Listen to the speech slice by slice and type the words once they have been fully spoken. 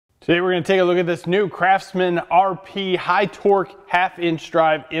Today we're going to take a look at this new Craftsman RP high torque half-inch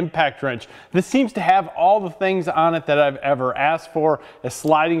drive impact wrench. This seems to have all the things on it that I've ever asked for. A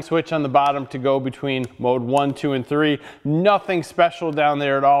sliding switch on the bottom to go between mode 1, 2, and 3. Nothing special down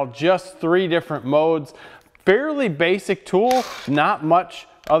there at all, just 3 different modes. Fairly basic tool, not much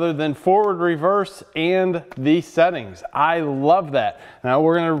other than forward, reverse, and these settings. I love that. Now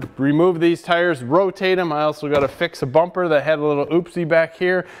we're gonna remove these tires, rotate them. I also gotta fix a bumper that had a little oopsie back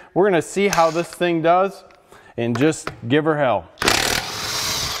here. We're gonna see how this thing does and just give her hell.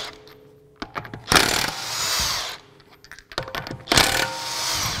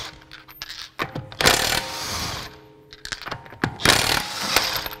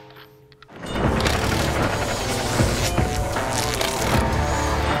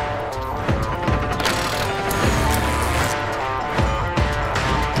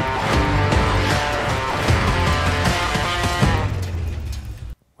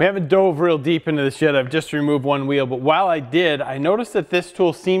 We haven't dove real deep into this yet. I've just removed one wheel, but while I did, I noticed that this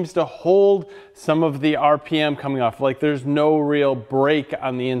tool seems to hold some of the RPM coming off. Like there's no real break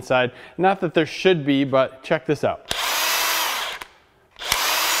on the inside. Not that there should be, but check this out.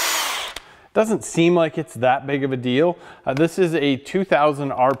 Doesn't seem like it's that big of a deal. This is a 2000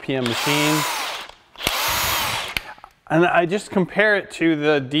 RPM machine. And I just compare it to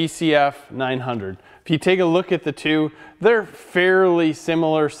the DCF900. If you take a look at the two, they're fairly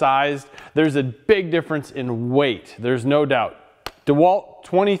similar sized. There's a big difference in weight, there's no doubt. Dewalt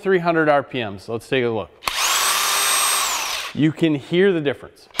 2300 RPMs, let's take a look. You can hear the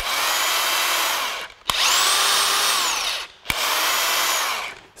difference.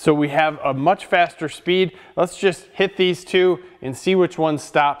 So we have a much faster speed. Let's just hit these two and see which one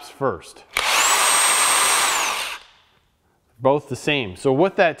stops first. Both the same. So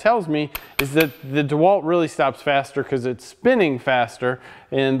what that tells me is that the Dewalt really stops faster because it's spinning faster,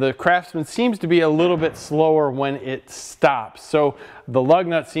 and the Craftsman seems to be a little bit slower when it stops. So the lug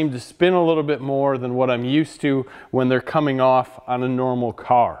nuts seem to spin a little bit more than what I'm used to when they're coming off on a normal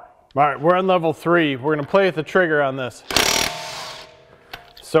car. All right, we're on level 3. We're gonna play with the trigger on this.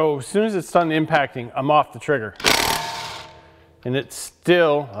 So as soon as it's done impacting, I'm off the trigger. And it's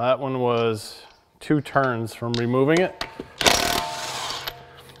still, that one was 2 turns from removing it.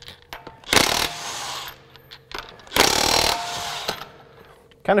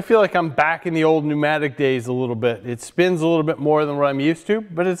 Kind of feel like I'm back in the old pneumatic days a little bit. It spins a little bit more than what I'm used to,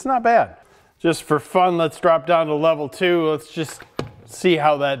 but it's not bad. Just for fun, let's drop down to level 2. Let's just see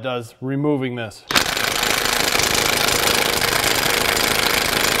how that does, removing this.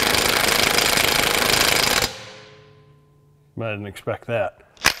 I didn't expect that.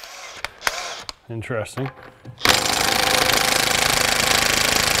 Interesting.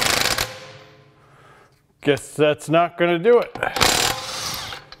 Guess that's not gonna do it.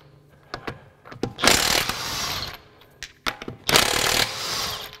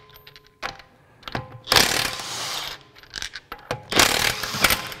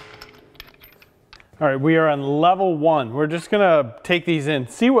 All right, we are on level 1. We're just gonna take these in,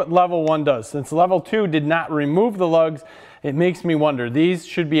 see what level 1 does. Since level 2 did not remove the lugs, it makes me wonder. These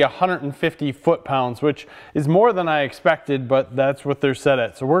should be 150 foot-pounds, which is more than I expected, but that's what they're set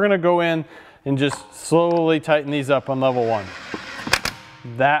at. So we're gonna go in and just slowly tighten these up on level 1.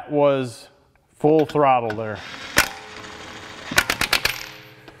 That was full throttle there.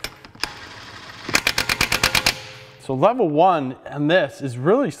 So level 1 on this is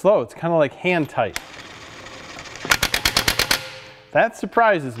really slow. It's kind of like hand tight. That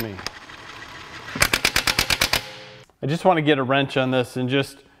surprises me. I just want to get a wrench on this and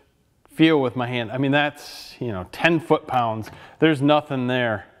just feel with my hand. I mean, that's, 10 foot-pounds. There's nothing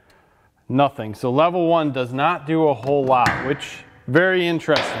there. Nothing. So level 1 does not do a whole lot, which very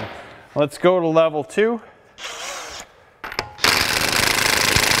interesting. Let's go to level 2.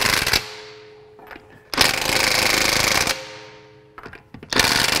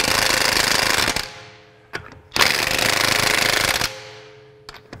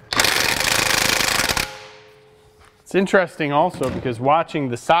 It's interesting also because watching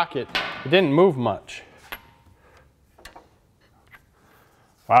the socket, it didn't move much.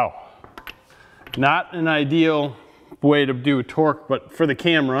 Wow. Not an ideal way to do a torque, but for the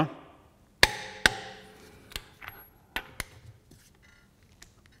camera.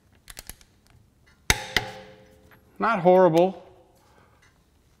 Not horrible.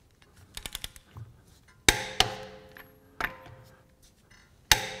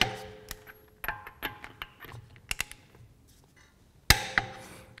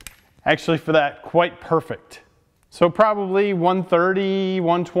 Actually, for that, quite perfect. So probably 130,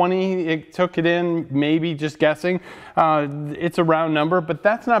 120 it took it in, maybe, just guessing. It's a round number, but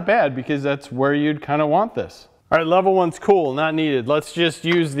that's not bad because that's where you'd kind of want this. All right, level 1's cool, not needed. Let's just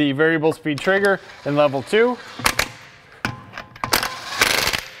use the variable speed trigger in level 2.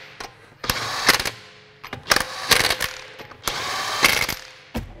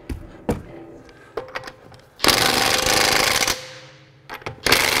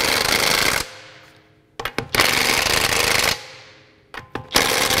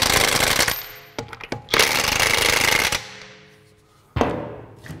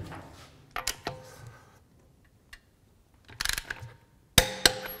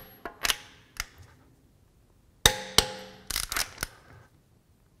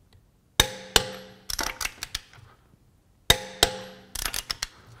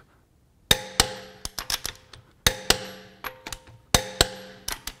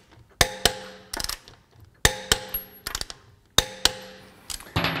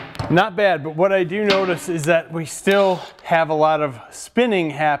 Not bad, but what I do notice is that we still have a lot of spinning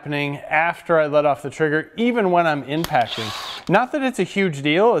happening after I let off the trigger, even when I'm impacting. Not that it's a huge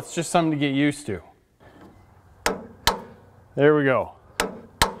deal, it's just something to get used to. There we go.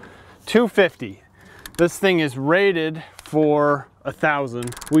 250. This thing is rated for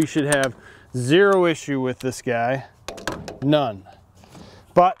 1,000. We should have zero issue with this guy. None.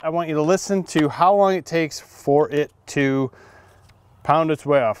 But I want you to listen to how long it takes for it to pound its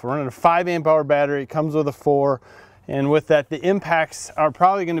way off. We're running a 5 amp hour battery. It comes with a 4, and with that the impacts are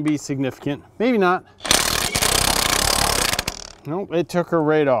probably going to be significant. Maybe not. Nope, it took her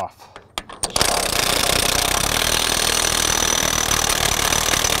right off.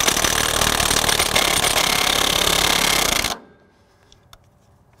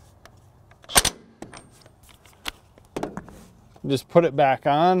 Just put it back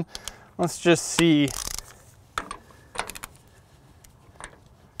on. Let's just see.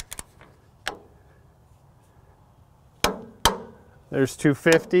 There's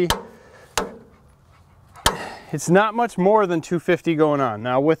 250. It's not much more than 250 going on.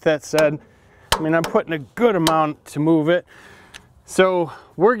 Now with that said, I mean, I'm putting a good amount to move it. So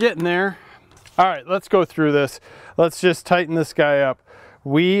we're getting there. All right, let's go through this. Let's just tighten this guy up.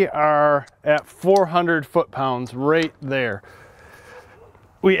 We are at 400 foot-pounds right there.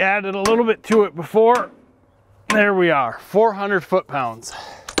 We added a little bit to it before. There we are, 400 foot-pounds.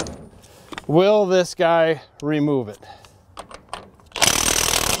 Will this guy remove it?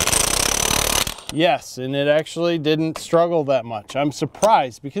 Yes, and it actually didn't struggle that much. I'm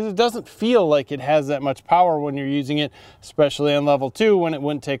surprised because it doesn't feel like it has that much power when you're using it, especially on level 2 when it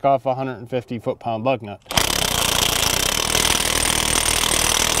wouldn't take off a 150 foot-pound lug nut.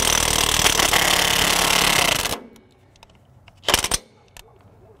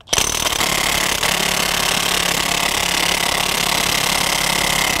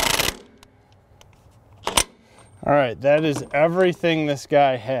 All right, that is everything this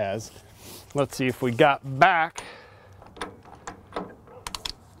guy has. Let's see if we got back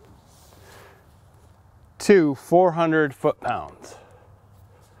to 400 foot-pounds.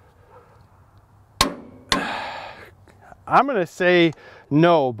 I'm gonna say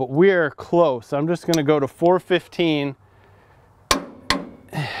no, but we're close. I'm just gonna go to 415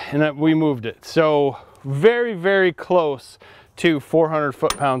 and we moved it. So very, very close to 400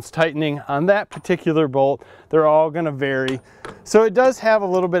 foot-pounds tightening on that particular bolt. They're all gonna vary. So it does have a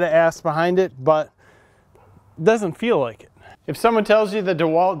little bit of ass behind it, but it doesn't feel like it. If someone tells you the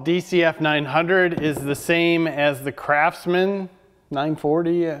Dewalt DCF900 is the same as the Craftsman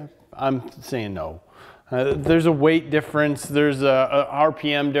 940, I'm saying no. There's a weight difference, there's a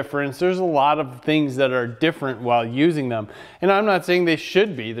RPM difference, there's a lot of things that are different while using them. And I'm not saying they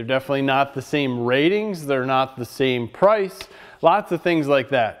should be. They're definitely not the same ratings, they're not the same price, lots of things like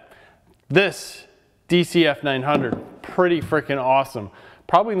that. This DCF900, pretty freaking awesome.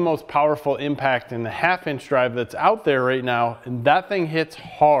 Probably the most powerful impact in the 1/2-inch drive that's out there right now, and that thing hits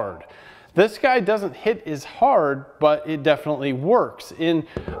hard. This guy doesn't hit as hard, but it definitely works.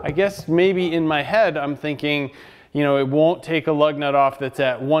 I guess maybe in my head, I'm thinking, you know, it won't take a lug nut off that's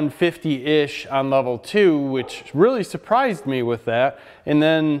at 150-ish on level 2, which really surprised me with that. And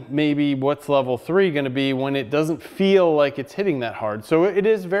then maybe what's level 3 gonna be when it doesn't feel like it's hitting that hard. So it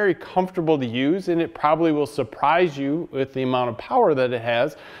is very comfortable to use, and it probably will surprise you with the amount of power that it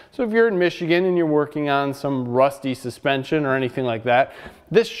has. So if you're in Michigan and you're working on some rusty suspension or anything like that,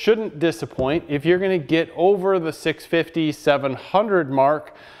 this shouldn't disappoint. If you're gonna get over the 650, 700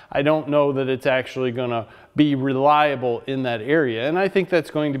 mark, I don't know that it's actually gonna be reliable in that area. And I think that's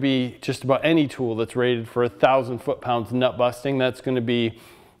going to be just about any tool that's rated for 1,000 foot-pounds nut busting. That's gonna be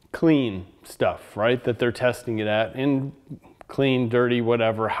clean stuff, right, that they're testing it at, in clean, dirty,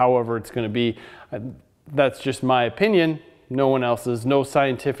 whatever, however it's going to be. That's just my opinion, no one else's, no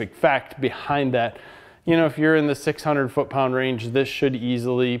scientific fact behind that. You know, if you're in the 600 foot-pound range, this should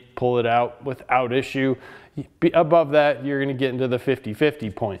easily pull it out without issue. Above that, you're going to get into the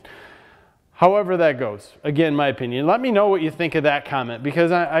 50-50 point. However that goes, again, my opinion. Let me know what you think of that comment,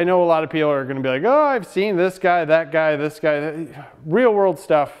 because I know a lot of people are going to be like, oh, I've seen this guy, that guy, this guy. Real world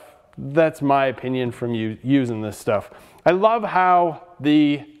stuff, that's my opinion from you using this stuff. I love how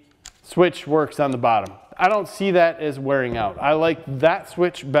the switch works on the bottom. I don't see that as wearing out. I like that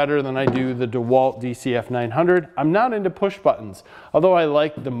switch better than I do the Dewalt DCF900. I'm not into push buttons, although I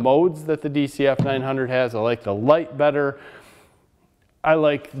like the modes that the DCF900 has. I like the light better. I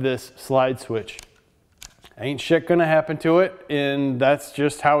like this slide switch. Ain't shit gonna happen to it, and that's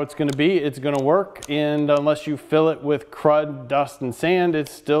just how it's gonna be. It's gonna work, and unless you fill it with crud, dust, and sand,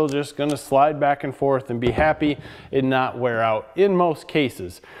 it's still just gonna slide back and forth and be happy and not wear out in most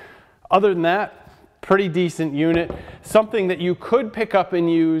cases. Other than that, pretty decent unit. Something that you could pick up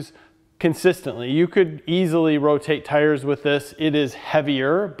and use consistently. You could easily rotate tires with this. It is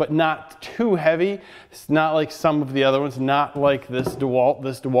heavier, but not too heavy. It's not like some of the other ones, not like this Dewalt.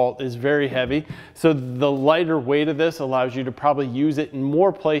 This Dewalt is very heavy. So the lighter weight of this allows you to probably use it in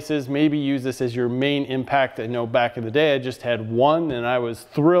more places, maybe use this as your main impact. I know back in the day I just had one and I was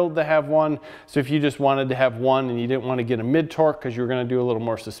thrilled to have one. So if you just wanted to have one and you didn't want to get a mid torque because you were going to do a little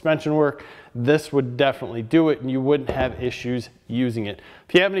more suspension work, this would definitely do it and you wouldn't have issues using it.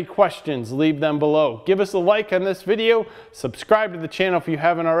 If you have any questions, leave them below. Give us a like on this video. Subscribe to the channel if you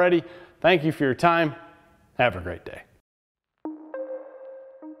haven't already. Thank you for your time. Have a great day.